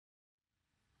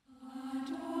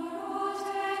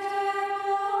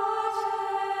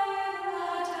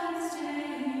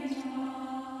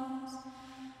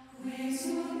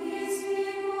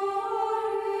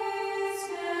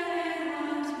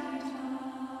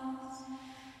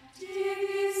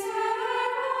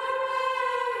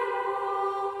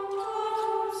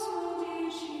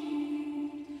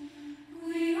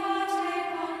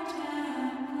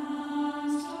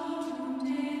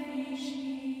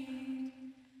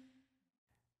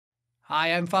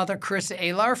Hi, I'm Father Chris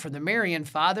Alar from the Marian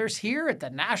Fathers here at the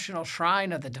National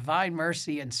Shrine of the Divine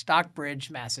Mercy in Stockbridge,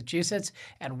 Massachusetts,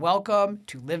 and welcome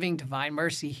to Living Divine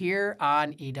Mercy here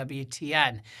on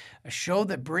EWTN, a show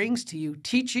that brings to you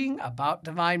teaching about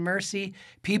divine mercy,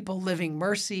 people living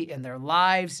mercy in their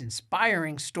lives,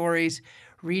 inspiring stories,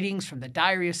 readings from the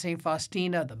Diary of St.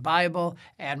 Faustina, the Bible,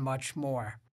 and much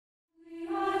more.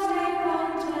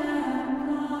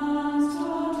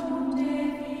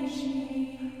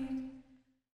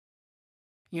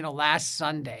 Last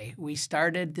Sunday, we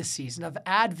started the season of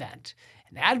Advent.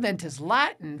 And Advent is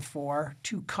Latin for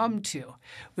to come to,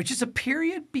 which is a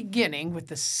period beginning with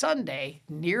the Sunday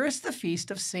nearest the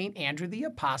feast of St. Andrew the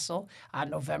Apostle on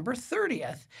November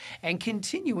 30th and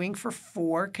continuing for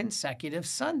 4 consecutive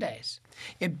Sundays.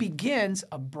 It begins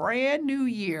a brand new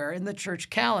year in the church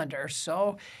calendar,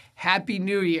 so Happy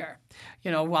New Year.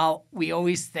 While we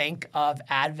always think of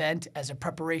Advent as a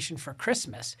preparation for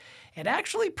Christmas, it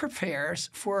actually prepares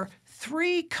for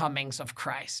 3 comings of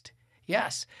Christ.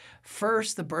 Yes,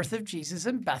 first, the birth of Jesus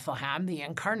in Bethlehem, the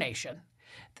incarnation.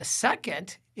 The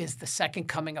second is the second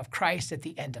coming of Christ at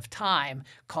the end of time,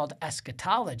 called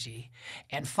eschatology.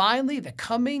 And finally, the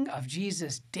coming of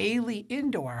Jesus daily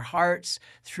into our hearts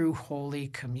through Holy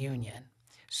Communion.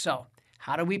 So,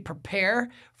 how do we prepare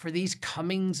for these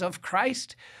comings of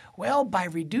Christ? Well, by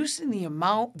reducing the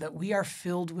amount that we are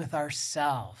filled with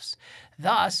ourselves.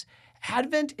 Thus,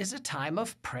 Advent is a time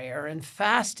of prayer and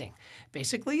fasting,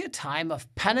 basically a time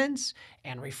of penance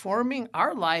and reforming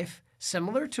our life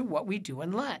similar to what we do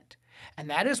in Lent. And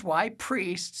that is why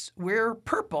priests wear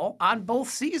purple on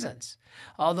both seasons.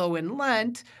 Although in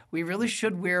Lent, we really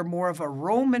should wear more of a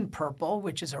Roman purple,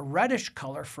 which is a reddish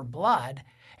color for blood.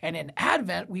 And in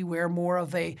Advent, we wear more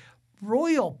of a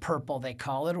royal purple, they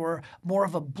call it, or more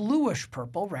of a bluish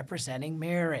purple representing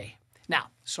Mary. Now,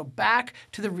 so back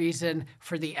to the reason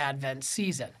for the Advent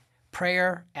season,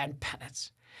 prayer and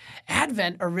penance.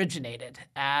 Advent originated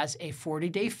as a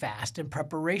 40-day fast in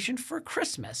preparation for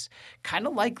Christmas, kind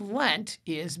of like Lent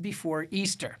is before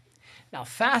Easter. Now,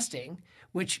 fasting,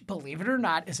 which, believe it or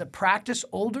not, is a practice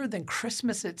older than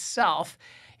Christmas itself,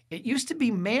 it used to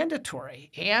be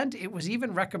mandatory, and it was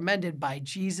even recommended by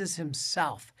Jesus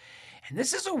himself. And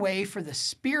this is a way for the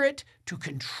spirit to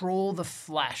control the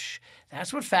flesh.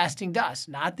 That's what fasting does,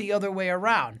 not the other way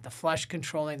around, the flesh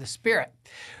controlling the spirit.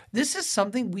 This is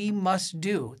something we must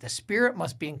do. The spirit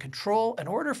must be in control in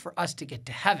order for us to get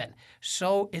to heaven.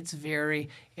 So it's very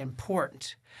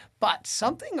important. But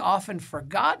something often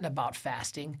forgotten about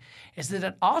fasting is that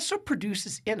it also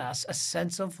produces in us a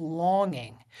sense of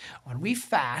longing. When we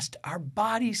fast, our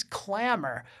bodies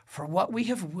clamor for what we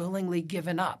have willingly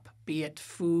given up, be it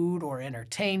food or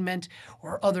entertainment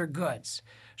or other goods.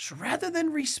 So rather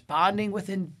than responding with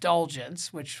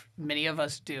indulgence, which many of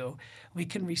us do, we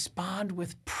can respond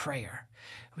with prayer.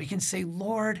 We can say,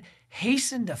 Lord,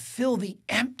 hasten to fill the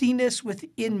emptiness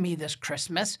within me this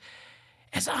Christmas,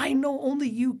 as I know only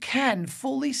you can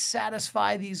fully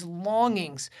satisfy these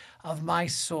longings of my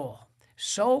soul.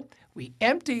 So we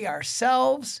empty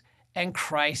ourselves and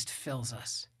Christ fills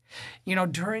us.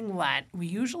 During Lent, we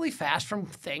usually fast from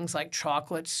things like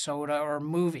chocolate, soda, or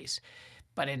movies.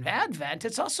 But in Advent,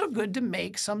 it's also good to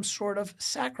make some sort of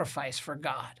sacrifice for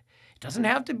God. It doesn't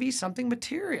have to be something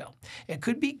material. It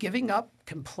could be giving up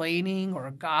complaining or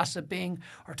gossiping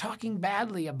or talking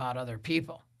badly about other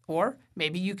people. Or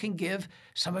maybe you can give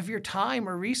some of your time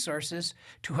or resources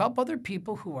to help other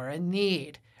people who are in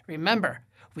need. Remember,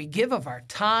 we give of our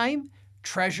time,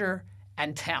 treasure,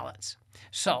 and talents.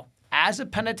 So, as a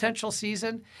penitential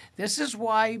season, this is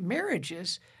why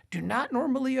marriages do not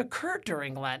normally occur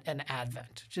during Lent and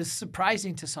Advent, which is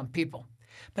surprising to some people.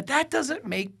 But that doesn't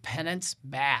make penance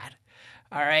bad.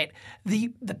 All right.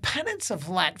 The penance of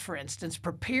Lent, for instance,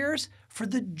 prepares for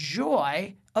the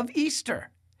joy of Easter.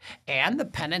 And the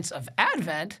penance of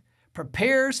Advent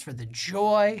prepares for the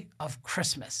joy of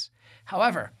Christmas.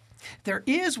 However, there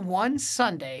is one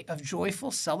Sunday of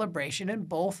joyful celebration in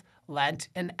both Lent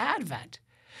and Advent.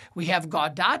 We have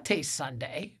Gaudete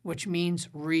Sunday, which means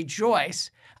rejoice,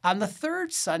 on the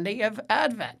 3rd Sunday of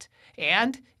Advent.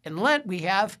 And in Lent, we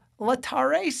have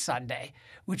Laetare Sunday,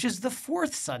 which is the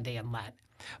 4th Sunday in Lent.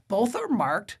 Both are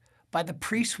marked by the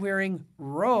priests wearing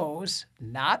rose,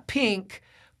 not pink,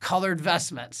 colored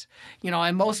vestments.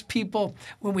 And most people,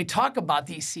 when we talk about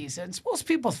these seasons, most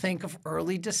people think of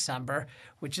early December,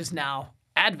 which is now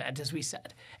Advent, as we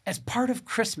said, as part of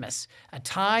Christmas, a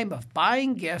time of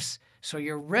buying gifts so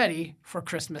you're ready for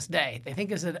Christmas Day. They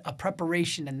think it's a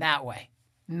preparation in that way.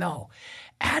 No,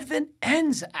 Advent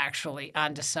ends actually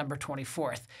on December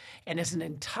 24th and is an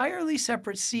entirely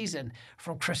separate season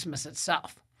from Christmas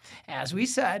itself. As we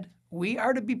said, we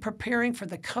are to be preparing for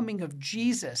the coming of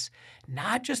Jesus,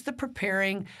 not just the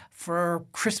preparing for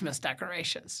Christmas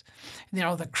decorations.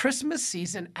 The Christmas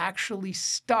season actually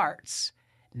starts,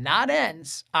 not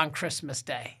ends, on Christmas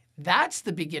Day. That's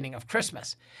the beginning of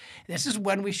Christmas. This is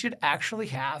when we should actually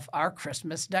have our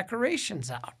Christmas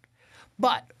decorations out.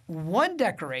 But one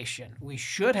decoration we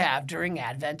should have during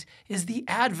Advent is the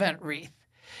Advent wreath.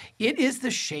 It is the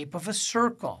shape of a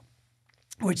circle,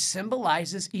 which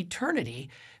symbolizes eternity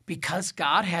because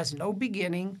God has no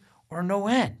beginning or no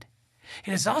end.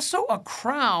 It is also a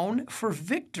crown for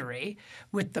victory,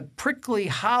 with the prickly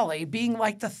holly being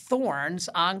like the thorns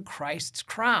on Christ's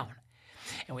crown.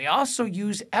 And we also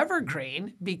use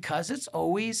evergreen because it's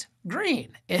always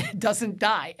green. It doesn't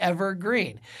die,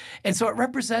 evergreen. And so it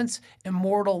represents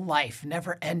immortal life,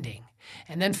 never ending.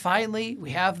 And then finally,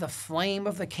 we have the flame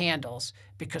of the candles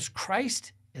because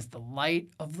Christ is the light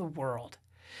of the world.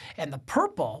 And the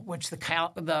purple, which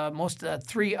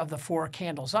three of the four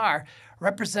candles are,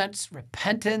 represents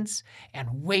repentance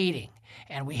and waiting.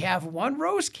 And we have one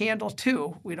rose candle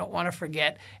too, we don't want to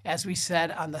forget, as we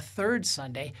said on the third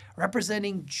Sunday,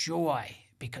 representing joy,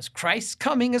 because Christ's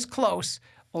coming is close,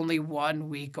 only 1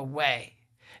 week away.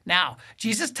 Now,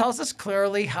 Jesus tells us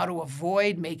clearly how to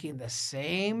avoid making the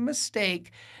same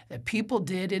mistake that people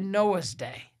did in Noah's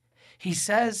day. He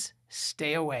says,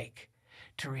 stay awake,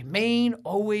 to remain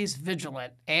always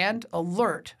vigilant and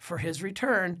alert for his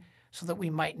return, so that we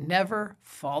might never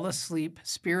fall asleep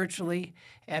spiritually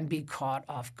and be caught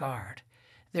off guard.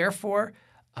 Therefore,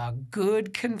 a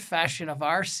good confession of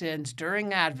our sins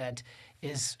during Advent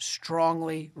is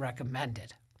strongly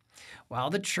recommended. While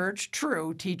the church,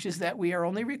 true, teaches that we are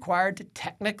only required to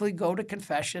technically go to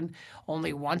confession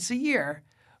only once a year,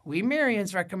 we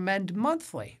Marians recommend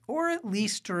monthly, or at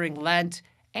least during Lent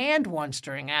and once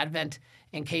during Advent,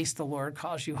 in case the Lord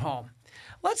calls you home.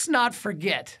 Let's not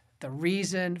forget the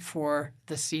reason for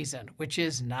the season, which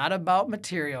is not about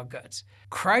material goods.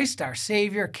 Christ, our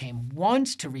Savior, came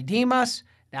once to redeem us.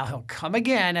 Now he'll come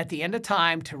again at the end of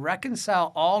time to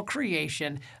reconcile all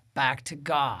creation back to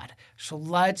God. So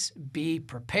let's be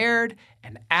prepared,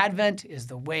 and Advent is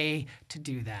the way to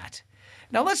do that.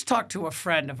 Now let's talk to a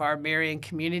friend of our Marian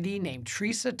community named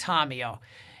Teresa Tomeo.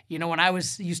 When I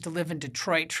used to live in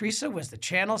Detroit, Teresa was the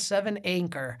Channel 7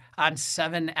 anchor on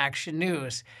 7 Action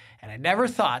News. And I never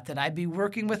thought that I'd be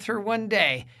working with her one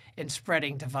day in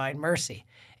spreading divine mercy.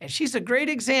 And she's a great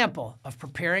example of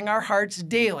preparing our hearts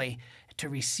daily to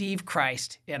receive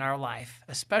Christ in our life,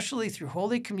 especially through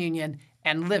Holy Communion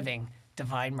and living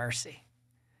divine mercy.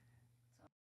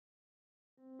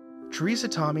 Teresa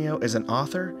Tomeo is an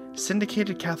author,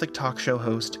 syndicated Catholic talk show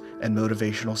host, and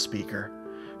motivational speaker.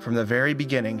 From the very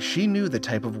beginning, she knew the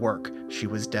type of work she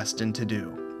was destined to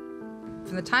do.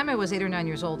 From the time I was 8 or 9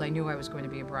 years old, I knew I was going to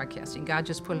be in broadcasting. God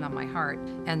just put it on my heart.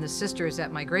 And the sisters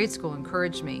at my grade school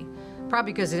encouraged me,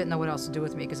 probably because they didn't know what else to do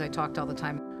with me because I talked all the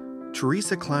time.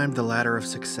 Teresa climbed the ladder of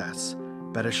success,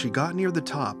 but as she got near the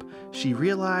top, she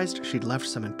realized she'd left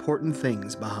some important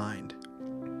things behind.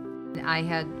 I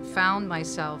had found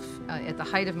myself at the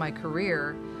height of my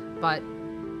career, but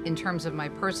in terms of my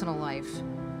personal life,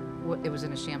 it was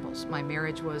in a shambles. My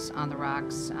marriage was on the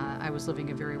rocks. I was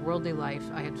living a very worldly life.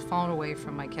 I had fallen away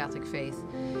from my Catholic faith.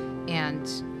 And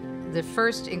the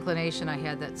first inclination I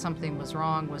had that something was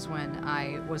wrong was when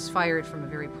I was fired from a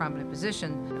very prominent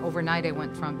position. Overnight, I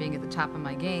went from being at the top of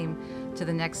my game to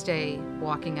the next day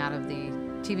walking out of the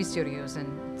TV studios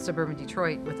in suburban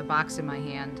Detroit with a box in my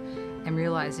hand and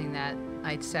realizing that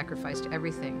I'd sacrificed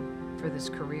everything for this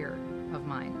career of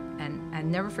mine. And I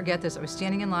never forget this. I was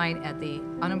standing in line at the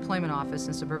unemployment office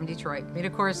in suburban Detroit. And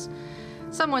of course,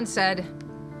 someone said,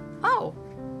 "Oh,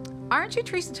 aren't you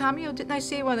Teresa Tomeo? Didn't I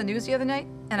see you on the news the other night?"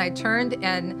 And I turned,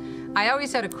 and I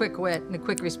always had a quick wit and a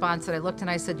quick response that I looked and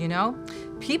I said,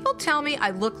 people tell me I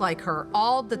look like her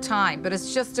all the time, but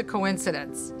it's just a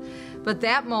coincidence. But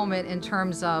that moment, in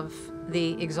terms of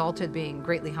the exalted being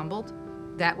greatly humbled,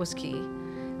 that was key.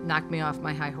 Knocked me off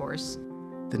my high horse.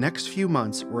 The next few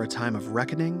months were a time of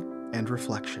reckoning and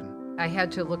reflection. I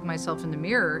had to look myself in the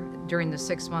mirror during the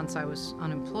 6 months I was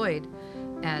unemployed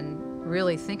and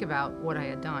really think about what I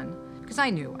had done. Because I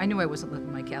knew I wasn't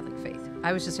living my Catholic faith.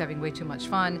 I was just having way too much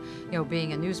fun,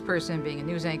 being a news person, being a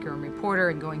news anchor and reporter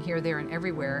and going here, there, and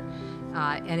everywhere,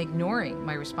 and ignoring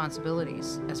my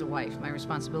responsibilities as a wife, my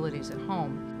responsibilities at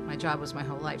home. My job was my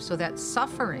whole life. So that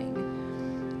suffering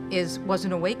was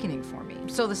an awakening for me.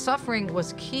 So the suffering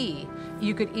was key.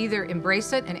 You could either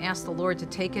embrace it and ask the Lord to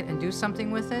take it and do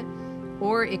something with it,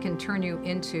 or it can turn you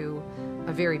into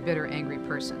a very bitter, angry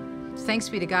person. Thanks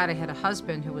be to God, I had a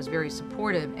husband who was very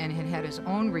supportive and had had his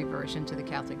own reversion to the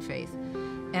Catholic faith.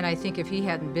 And I think if he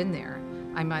hadn't been there,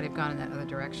 I might have gone in that other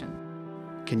direction.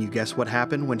 Can you guess what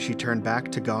happened when she turned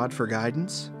back to God for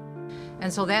guidance?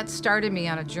 And so that started me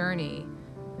on a journey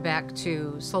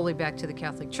slowly back to the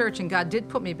Catholic Church. And God did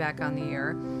put me back on the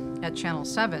air at Channel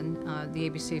 7, the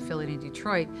ABC affiliate in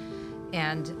Detroit.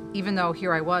 And even though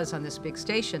here I was on this big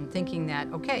station thinking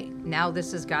that, okay, now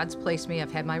this is God's placed me,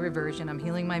 I've had my reversion, I'm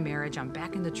healing my marriage, I'm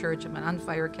back in the church, I'm an on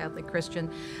fire Catholic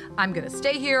Christian, I'm gonna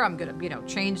stay here, I'm gonna,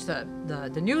 change the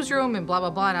newsroom and blah, blah,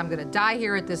 blah, and I'm gonna die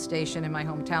here at this station in my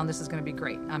hometown, this is gonna be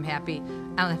great, I'm happy,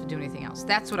 I don't have to do anything else.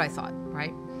 That's what I thought,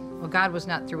 right? Well, God was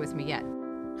not through with me yet.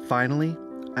 Finally,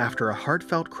 after a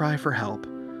heartfelt cry for help,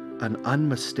 an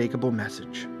unmistakable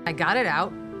message. I got it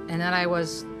out, and then I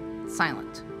was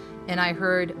silent. And I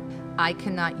heard, I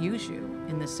cannot use you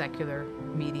in the secular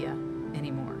media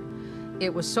anymore.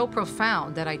 It was so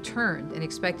profound that I turned and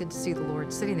expected to see the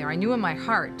Lord sitting there. I knew in my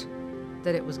heart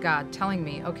that it was God telling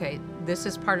me, okay, this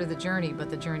is part of the journey,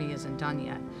 but the journey isn't done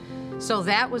yet. So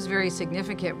that was very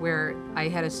significant, where I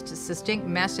had a distinct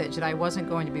message that I wasn't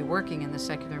going to be working in the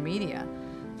secular media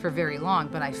for very long,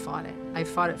 but I fought it. I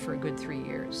fought it for a good 3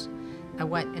 years. I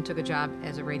went and took a job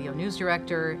as a radio news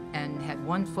director and had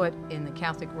one foot in the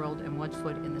Catholic world and one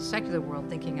foot in the secular world,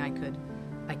 thinking I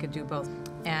could do both.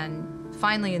 And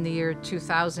finally, in the year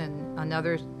 2000,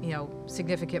 another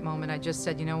significant moment, I just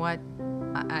said, you know what,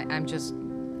 I just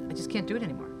can't do it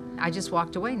anymore. I just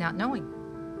walked away, not knowing,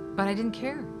 but I didn't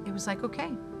care. It was like, okay,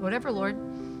 whatever, Lord.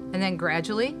 And then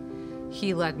gradually,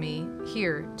 He led me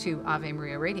here to Ave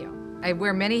Maria Radio. I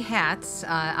wear many hats.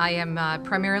 I am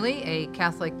primarily a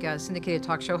Catholic syndicated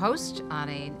talk show host on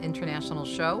an international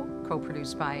show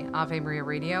co-produced by Ave Maria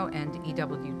Radio and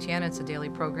EWTN. It's a daily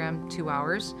program, 2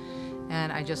 hours,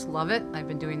 and I just love it. I've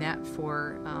been doing that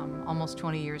for almost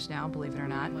 20 years now, believe it or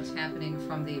not. What's happening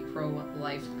from the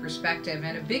pro-life perspective,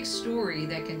 and a big story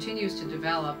that continues to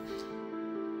develop.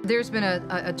 There's been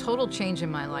a total change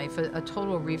in my life, a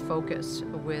total refocus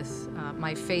with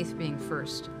my faith being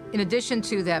first. In addition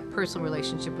to that personal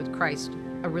relationship with Christ,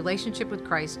 a relationship with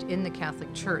Christ in the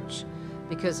Catholic Church,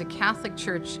 because the Catholic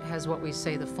Church has what we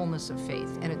say the fullness of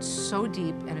faith, and it's so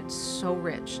deep and it's so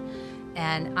rich.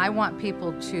 And I want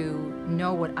people to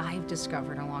know what I've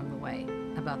discovered along the way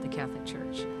about the Catholic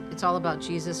Church. It's all about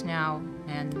Jesus now,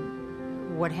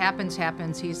 and what happens,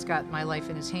 happens. He's got my life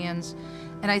in His hands.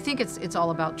 And I think it's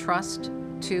all about trust,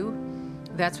 too.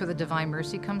 That's where the divine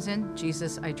mercy comes in.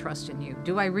 Jesus, I trust in you.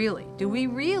 Do we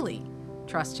really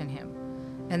trust in Him?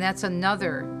 And that's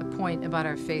another point about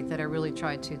our faith that I really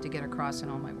tried to get across in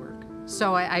all my work.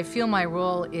 So I feel my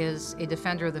role is a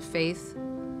defender of the faith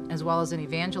as well as an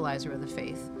evangelizer of the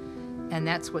faith. And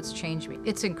that's what's changed me.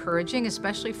 It's encouraging,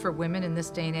 especially for women in this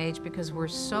day and age, because we're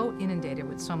so inundated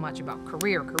with so much about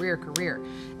career.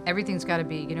 Everything's got to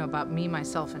be, about me,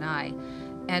 myself, and I.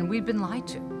 And we've been lied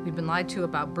to. We've been lied to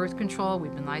about birth control.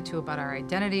 We've been lied to about our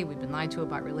identity. We've been lied to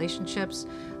about relationships,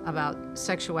 about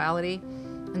sexuality.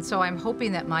 And so I'm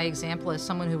hoping that my example as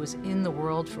someone who was in the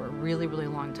world for a really, really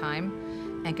long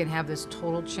time and can have this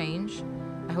total change,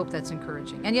 I hope that's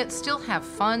encouraging. And yet still have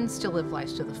fun, still live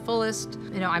life to the fullest.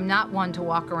 I'm not one to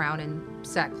walk around in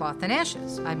sackcloth and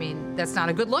ashes. That's not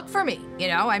a good look for me.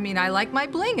 I like my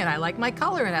bling and I like my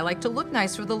color and I like to look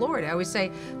nice for the Lord. I always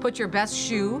say, put your best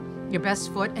shoe, your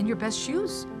best foot, and your best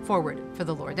shoes forward for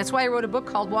the Lord. That's why I wrote a book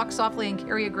called Walk Softly and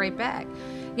Carry a Great Bag.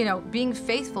 Being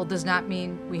faithful does not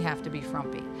mean we have to be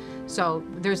frumpy. So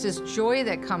there's this joy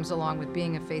that comes along with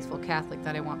being a faithful Catholic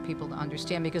that I want people to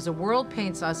understand, because the world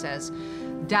paints us as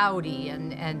dowdy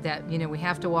and that, we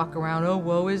have to walk around, oh,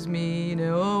 woe is me,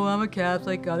 oh, I'm a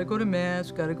Catholic, gotta go to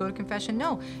Mass, gotta go to confession.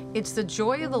 No, it's the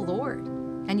joy of the Lord,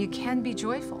 and you can be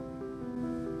joyful.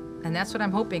 And that's what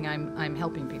I'm hoping I'm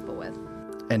helping people with.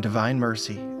 And Divine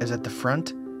Mercy is at the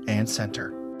front and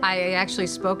center. I actually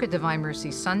spoke at Divine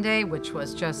Mercy Sunday, which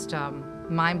was just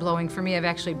mind-blowing for me. I've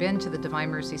actually been to the Divine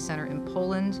Mercy Center in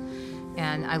Poland,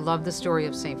 and I love the story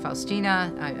of St.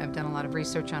 Faustina. I've done a lot of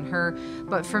research on her.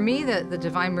 But for me, the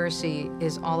Divine Mercy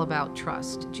is all about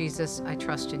trust. Jesus, I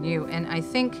trust in you. And I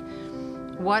think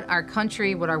what our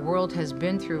country, what our world has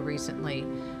been through recently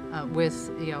with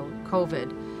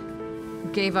COVID,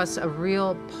 gave us a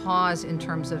real pause in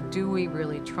terms of, do we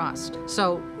really trust?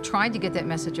 So trying to get that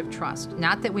message of trust.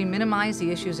 Not that we minimize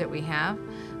the issues that we have,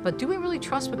 but do we really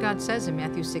trust what God says in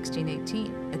Matthew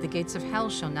 16:18? That the gates of hell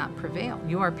shall not prevail.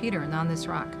 You are Peter, and on this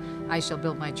rock I shall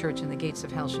build my church, and the gates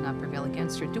of hell shall not prevail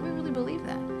against her. Do we really believe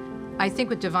that? I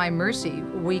think with Divine Mercy,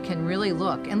 we can really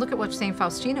look at what St.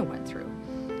 Faustina went through.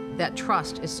 That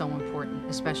trust is so important,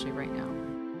 especially right now.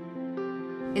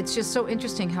 It's just so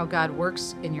interesting how God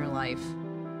works in your life.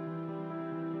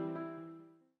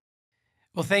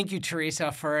 Well, thank you,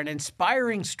 Teresa, for an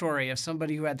inspiring story of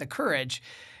somebody who had the courage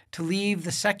to leave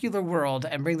the secular world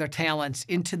and bring their talents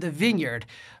into the vineyard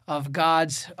of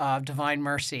God's divine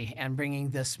mercy and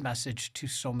bringing this message to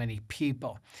so many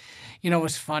people. You know, it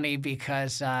was funny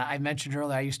because I mentioned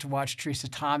earlier I used to watch Teresa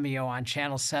Tomeo on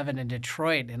Channel 7 in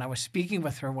Detroit, and I was speaking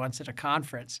with her once at a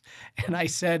conference. And I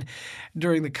said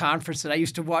during the conference that I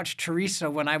used to watch Teresa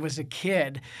when I was a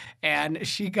kid, and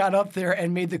she got up there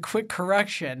and made the quick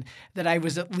correction that I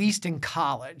was at least in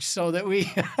college, so that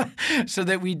we so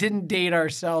that we didn't date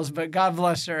ourselves. But God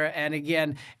bless her, and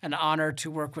again, an honor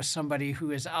to work with somebody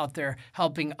who is out there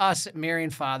helping us at Marian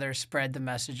Fathers spread the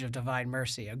message of divine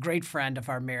mercy, a great friend of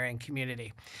our Marian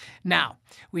community. Now,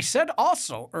 we said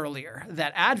also earlier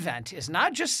that Advent is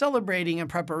not just celebrating in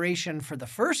preparation for the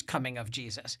first coming of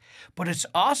Jesus, but it's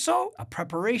also a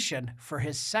preparation for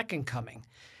his second coming.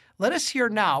 Let us hear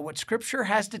now what Scripture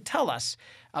has to tell us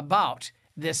about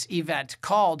this event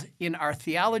called, in our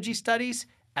theology studies,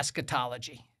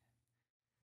 eschatology.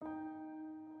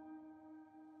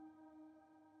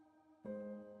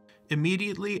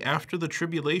 Immediately after the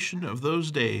tribulation of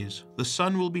those days, the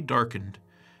sun will be darkened,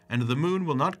 and the moon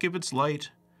will not give its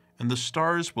light, and the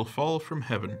stars will fall from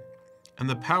heaven, and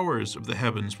the powers of the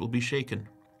heavens will be shaken.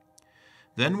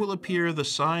 Then will appear the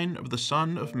sign of the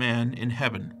Son of Man in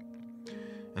heaven.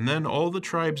 And then all the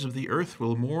tribes of the earth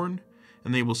will mourn,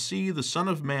 and they will see the Son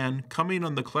of Man coming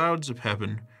on the clouds of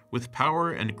heaven with power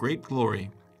and great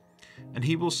glory. And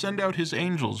he will send out his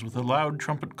angels with a loud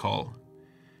trumpet call,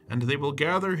 and they will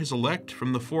gather his elect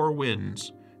from the four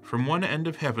winds, from one end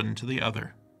of heaven to the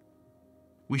other.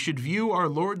 We should view our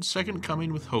Lord's second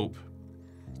coming with hope.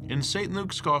 In St.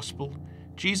 Luke's Gospel,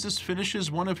 Jesus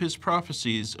finishes one of his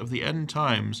prophecies of the end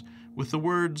times with the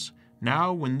words,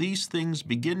 "Now when these things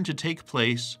begin to take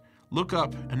place, look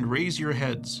up and raise your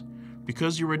heads,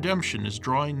 because your redemption is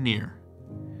drawing near."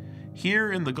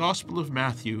 Here in the Gospel of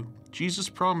Matthew, Jesus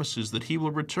promises that he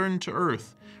will return to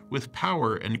earth with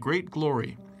power and great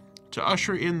glory, to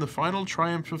usher in the final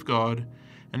triumph of God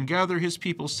and gather his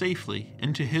people safely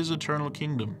into his eternal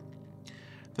kingdom.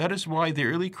 That is why the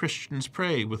early Christians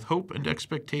pray with hope and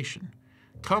expectation,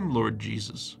 "Come, Lord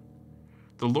Jesus."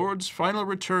 The Lord's final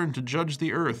return to judge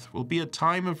the earth will be a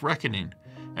time of reckoning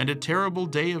and a terrible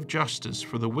day of justice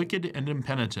for the wicked and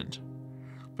impenitent.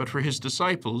 But for his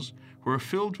disciples, who are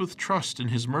filled with trust in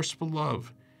his merciful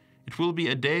love, it will be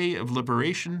a day of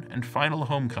liberation and final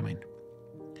homecoming.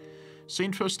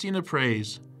 St. Faustina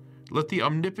prays, "Let the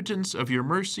omnipotence of your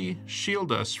mercy shield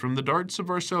us from the darts of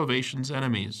our salvation's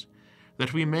enemies,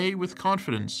 that we may, with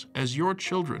confidence, as your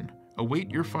children, await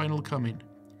your final coming.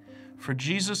 For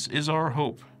Jesus is our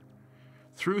hope.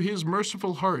 Through his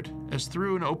merciful heart, as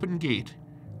through an open gate,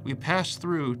 we pass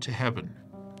through to heaven."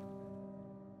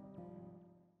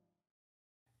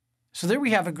 So there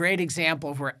we have a great example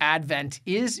of where Advent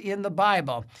is in the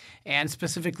Bible, and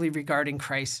specifically regarding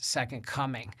Christ's second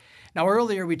coming. Now,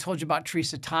 earlier we told you about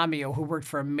Teresa Tomeo, who worked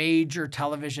for a major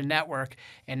television network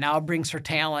and now brings her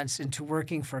talents into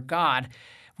working for God.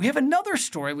 We have another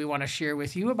story we want to share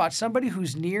with you about somebody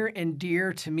who's near and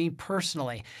dear to me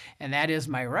personally, and that is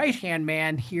my right-hand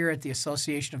man here at the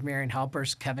Association of Marian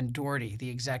Helpers, Kevin Doherty, the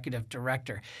executive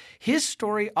director. His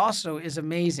story also is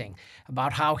amazing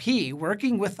about how he,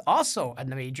 working with also a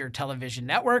major television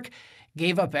network,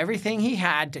 gave up everything he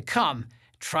had to come,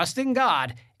 trusting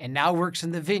God, and now works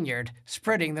in the vineyard,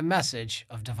 spreading the message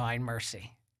of divine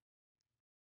mercy.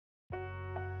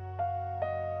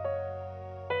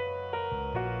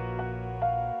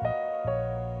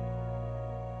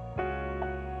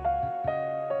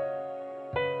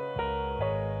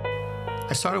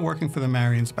 I started working for the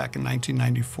Marians back in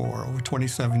 1994, over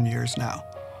 27 years now.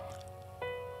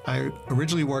 I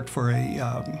originally worked for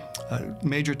a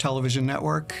major television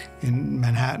network in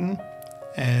Manhattan,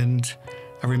 and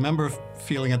I remember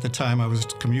feeling at the time I was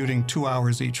commuting 2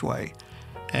 hours each way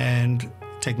and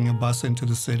taking a bus into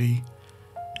the city.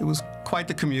 It was quite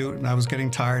the commute, and I was getting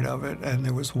tired of it, and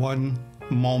there was one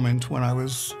moment when I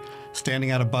was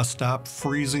standing at a bus stop,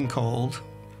 freezing cold,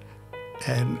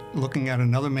 and looking at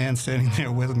another man standing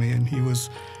there with me, and he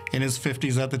was in his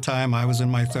 50s at the time, I was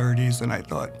in my 30s, and I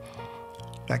thought,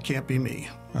 that can't be me.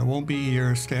 I won't be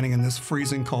here standing in this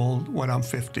freezing cold when I'm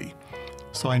 50.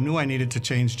 So I knew I needed to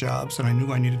change jobs, and I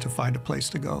knew I needed to find a place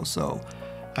to go. So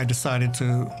I decided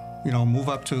to, move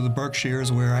up to the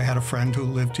Berkshires, where I had a friend who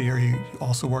lived here. He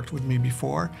also worked with me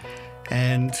before,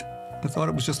 and I thought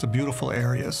it was just a beautiful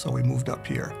area, so we moved up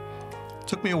here. It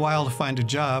took me a while to find a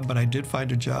job, but I did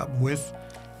find a job with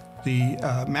the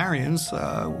Marians.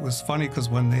 It was funny because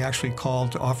when they actually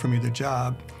called to offer me the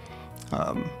job,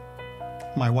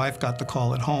 my wife got the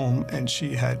call at home, and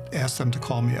she had asked them to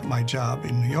call me at my job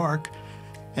in New York.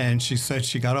 And she said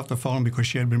she got off the phone because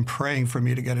she had been praying for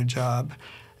me to get a job.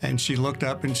 And she looked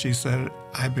up and she said,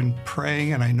 "I've been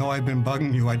praying, and I know I've been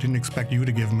bugging you. I didn't expect you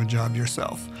to give him a job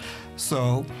yourself."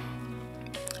 So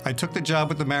I took the job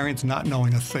with the Marians not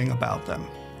knowing a thing about them.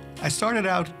 I started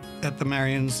out at the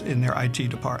Marians in their IT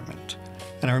department.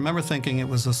 And I remember thinking it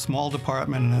was a small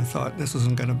department, and I thought this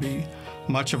isn't going to be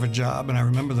much of a job. And I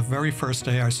remember the very first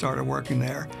day I started working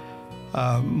there,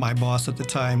 my boss at the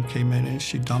time came in and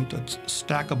she dumped a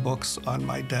stack of books on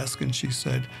my desk, and she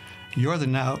said, you're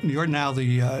now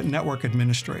the network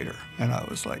administrator. And I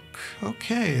was like,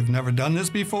 okay, I've never done this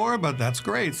before, but that's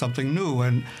great, something new.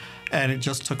 And it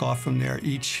just took off from there.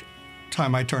 Each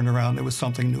time I turned around, there was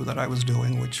something new that I was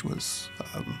doing, which was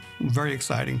very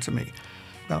exciting to me.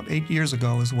 About 8 years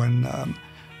ago is when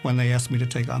they asked me to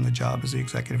take on the job as the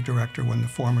executive director when the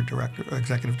former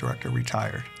executive director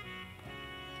retired.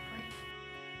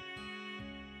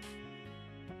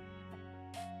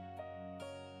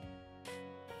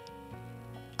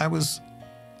 I was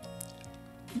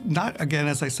not, again,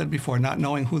 as I said before, not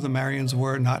knowing who the Marians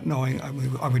were, not knowing,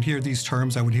 I would hear these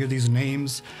terms, I would hear these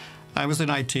names. I was in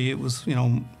IT. It was,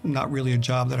 not really a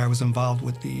job that I was involved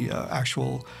with the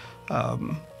actual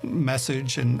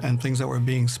message and things that were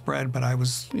being spread, but I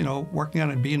was, working on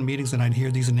it, being in meetings, and I'd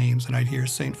hear these names, and I'd hear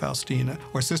St. Faustina,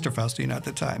 or Sister Faustina at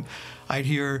the time. I'd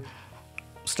hear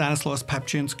Stanislaus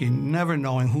Papczynski, never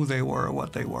knowing who they were or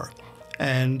what they were.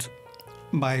 And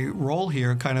my role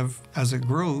here, kind of as it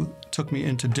grew, took me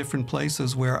into different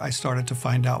places where I started to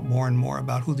find out more and more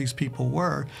about who these people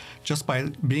were just by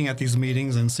being at these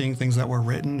meetings and seeing things that were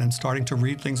written and starting to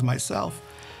read things myself.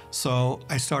 So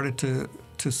I started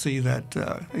to see that,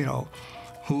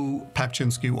 who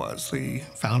Papczynski was, the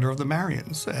founder of the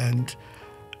Marians. And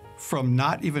from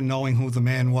not even knowing who the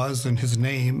man was and his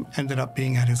name, ended up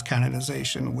being at his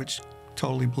canonization, which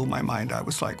totally blew my mind. I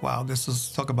was like, wow,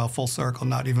 talk about full circle,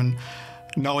 not even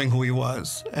knowing who he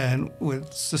was. And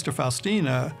with Sister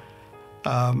Faustina,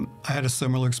 I had a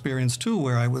similar experience too,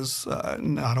 where I was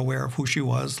not aware of who she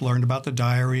was, learned about the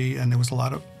diary, and there was a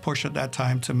lot of push at that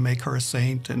time to make her a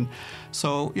saint. And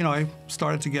so, I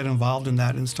started to get involved in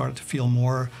that and started to feel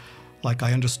more like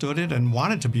I understood it and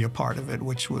wanted to be a part of it,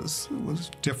 which was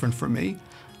different for me.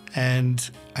 And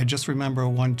I just remember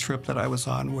one trip that I was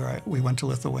on where we went to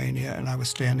Lithuania, and I was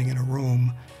standing in a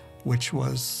room which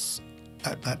was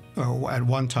at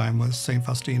one time was St.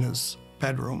 Faustina's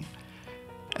bedroom.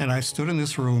 And I stood in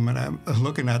this room, and I'm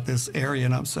looking at this area,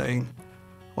 and I'm saying,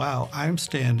 wow, I'm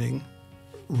standing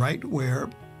right where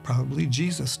probably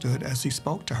Jesus stood as he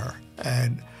spoke to her.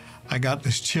 And I got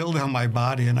this chill down my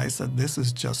body, and I said, this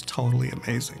is just totally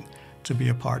amazing to be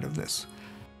a part of this.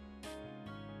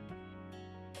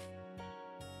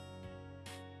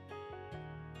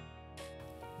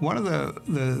 One of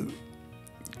the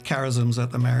charisms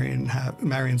that the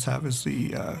Marians have is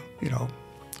the,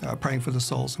 praying for the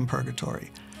souls in purgatory.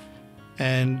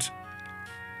 And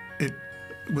it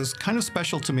was kind of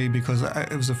special to me because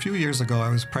it was a few years ago I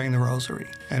was praying the rosary.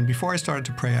 And before I started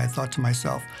to pray, I thought to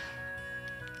myself,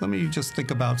 let me just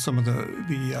think about some of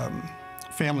the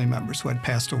family members who had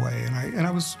passed away. And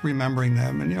I was remembering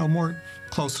them and, more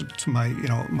closer to my,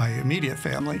 my immediate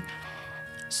family.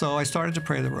 So I started to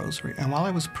pray the rosary. And while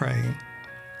I was praying,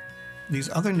 these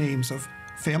other names of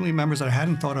family members that I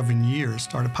hadn't thought of in years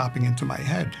started popping into my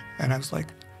head. And I was like,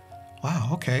 wow,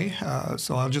 okay.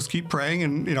 So I'll just keep praying,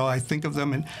 and, I think of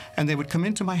them, and they would come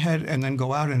into my head and then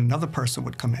go out, and another person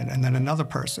would come in, and then another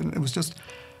person. It was just,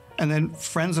 and then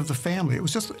friends of the family. It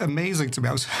was just amazing to me.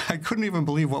 I couldn't even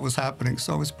believe what was happening.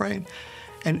 So I was praying.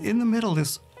 And in the middle,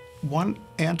 this one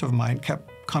aunt of mine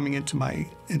kept coming into my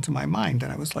mind.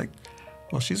 And I was like,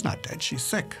 well, she's not dead, she's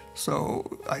sick.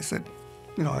 So I said,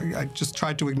 I just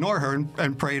tried to ignore her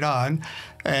and prayed on,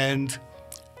 and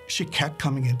she kept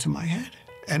coming into my head.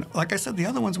 And like I said, the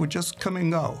other ones would just come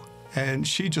and go, and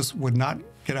she just would not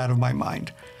get out of my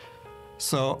mind.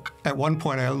 So at one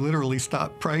point, I literally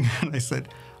stopped praying, and I said,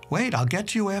 wait, I'll get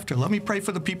to you after. Let me pray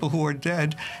for the people who are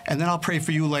dead, and then I'll pray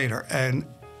for you later. And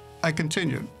I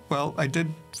continued. Well, I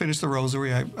did finish the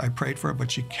rosary. I prayed for her,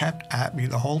 but she kept at me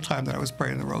the whole time that I was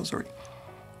praying the rosary.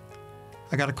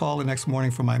 I got a call the next morning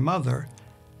from my mother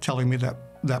telling me that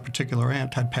that particular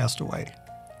aunt had passed away.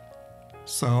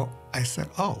 So I said,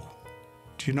 oh,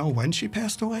 do you know when she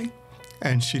passed away?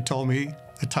 And she told me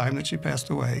the time that she passed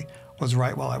away was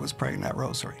right while I was praying that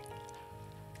rosary.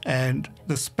 And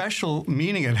the special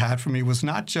meaning it had for me was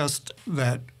not just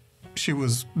that she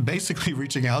was basically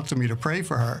reaching out to me to pray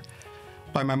for her.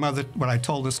 By my mother, when I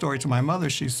told the story to my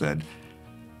mother, she said,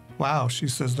 wow, she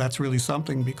says that's really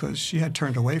something, because she had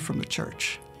turned away from the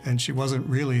church and she wasn't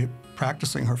really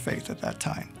practicing her faith at that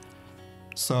time.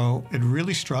 So it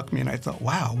really struck me, and I thought,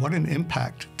 wow, what an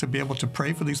impact to be able to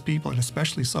pray for these people, and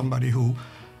especially somebody who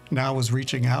now was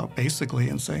reaching out basically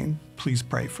and saying, please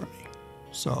pray for me.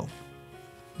 So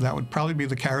that would probably be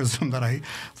the charism that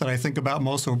I think about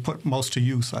most, or put most to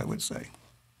use, I would say.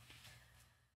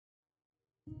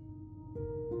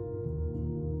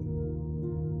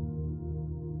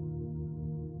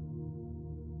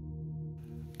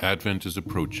 Advent is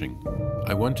approaching.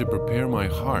 I want to prepare my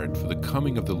heart for the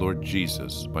coming of the Lord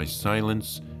Jesus by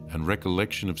silence and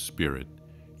recollection of spirit,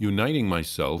 uniting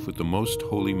myself with the Most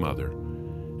Holy Mother,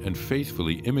 and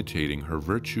faithfully imitating her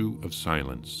virtue of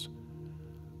silence,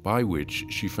 by which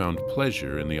she found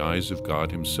pleasure in the eyes of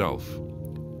God Himself.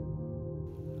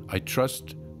 I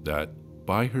trust that,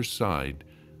 by her side,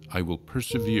 I will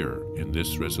persevere in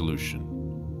this resolution.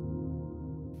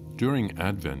 During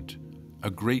Advent, a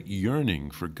great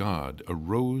yearning for God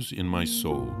arose in my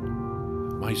soul.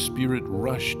 My spirit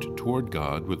rushed toward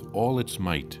God with all its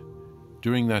might.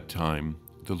 During that time,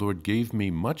 the Lord gave me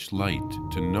much light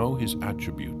to know His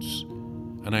attributes,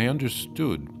 and I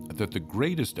understood that the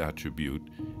greatest attribute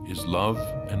is love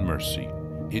and mercy.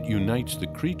 It unites the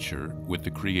creature with the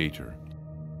Creator.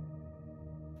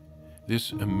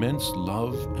 This immense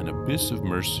love and abyss of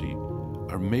mercy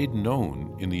are made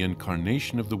known in the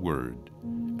incarnation of the Word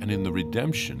and in the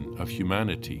redemption of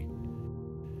humanity.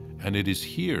 And it is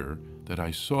here that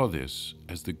I saw this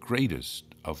as the greatest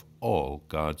of all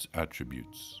God's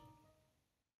attributes.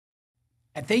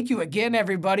 And thank you again,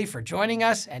 everybody, for joining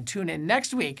us, and tune in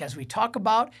next week as we talk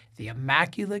about the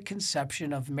Immaculate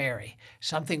Conception of Mary,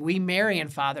 something we Marian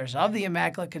Fathers of the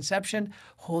Immaculate Conception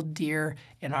hold dear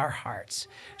in our hearts.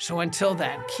 So until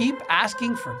then, keep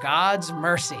asking for God's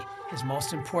mercy, His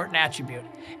most important attribute,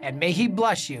 and may He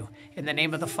bless you in the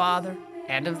name of the Father,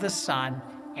 and of the Son,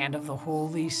 and of the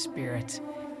Holy Spirit.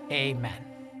 Amen.